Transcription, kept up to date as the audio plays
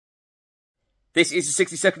This is a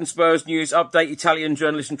 60-second Spurs news update. Italian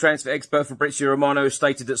journalist and transfer expert Fabrizio Romano has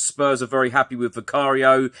stated that Spurs are very happy with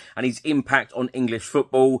Vicario and his impact on English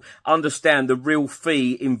football. Understand the real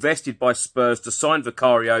fee invested by Spurs to sign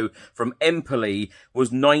Vicario from Empoli was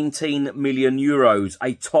 €19 million,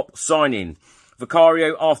 a top signing.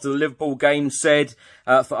 Vicario, after the Liverpool game, said,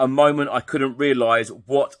 for a moment I couldn't realise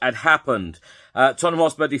what had happened. Tottenham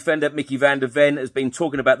Hotspur defender Micky has been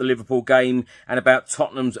talking about the Liverpool game and about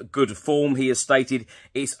Tottenham's good form. He has stated,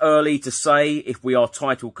 it's early to say if we are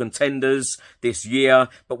title contenders this year,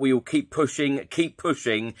 but we will keep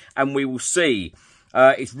pushing, and we will see.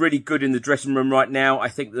 It's really good in the dressing room right now. I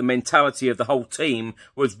think the mentality of the whole team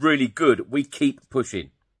was really good. We keep pushing.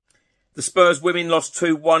 The Spurs women lost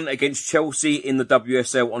 2-1 against Chelsea in the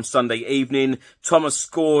WSL on Sunday evening. Thomas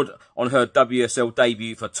scored on her WSL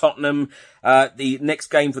debut for Tottenham. The next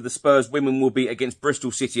game for the Spurs women will be against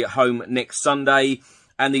Bristol City at home next Sunday.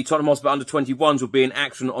 And the Tottenham Hotspur under-21s will be in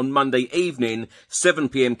action on Monday evening, 7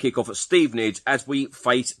 PM kickoff at Stevenage as we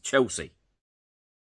face Chelsea.